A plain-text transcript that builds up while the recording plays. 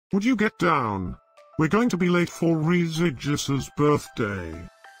Would you get down? We're going to be late for Rezigiusz's birthday.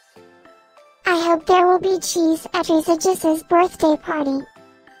 I hope there will be cheese at Rezigiusz's birthday party.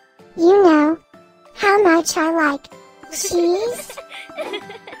 You know how much I like cheese.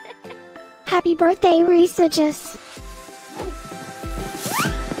 Happy birthday, Rezigiusz.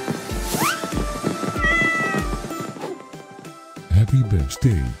 Happy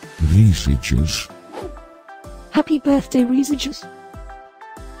birthday, Rezigiusz. Happy birthday, Rezigiusz.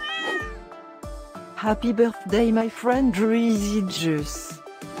 Happy birthday, my friend Rezigiusz.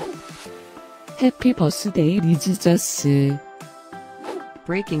 Happy birthday, Rezigiusz.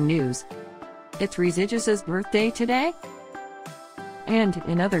 Breaking news. It's Rezigiusz's birthday today? And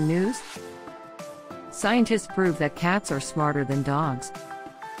in other news, scientists prove that cats are smarter than dogs.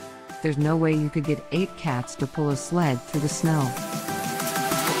 There's no way you could get 8 cats to pull a sled through the snow.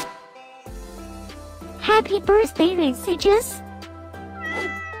 Happy birthday, Rezigiusz.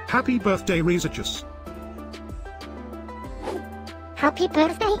 Happy birthday, Rezigiusz. Happy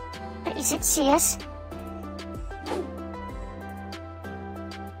birthday, Rezigiusz.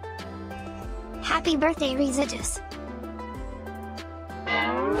 Happy birthday, Rezigiusz.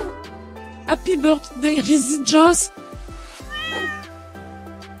 Happy birthday, Rezigiusz.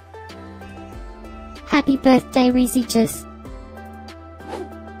 Happy birthday, Rezigiusz.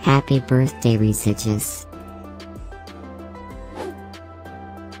 Happy birthday, Rezigiusz.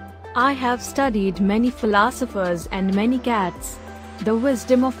 I have studied many philosophers and many cats. The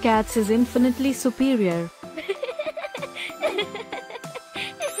wisdom of cats is infinitely superior.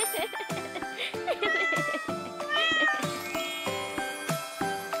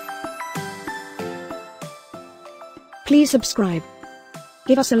 Please subscribe,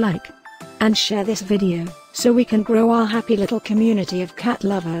 give us a like, and share this video, so we can grow our happy little community of cat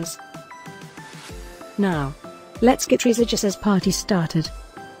lovers. Now, let's get Rezigiusz's party started.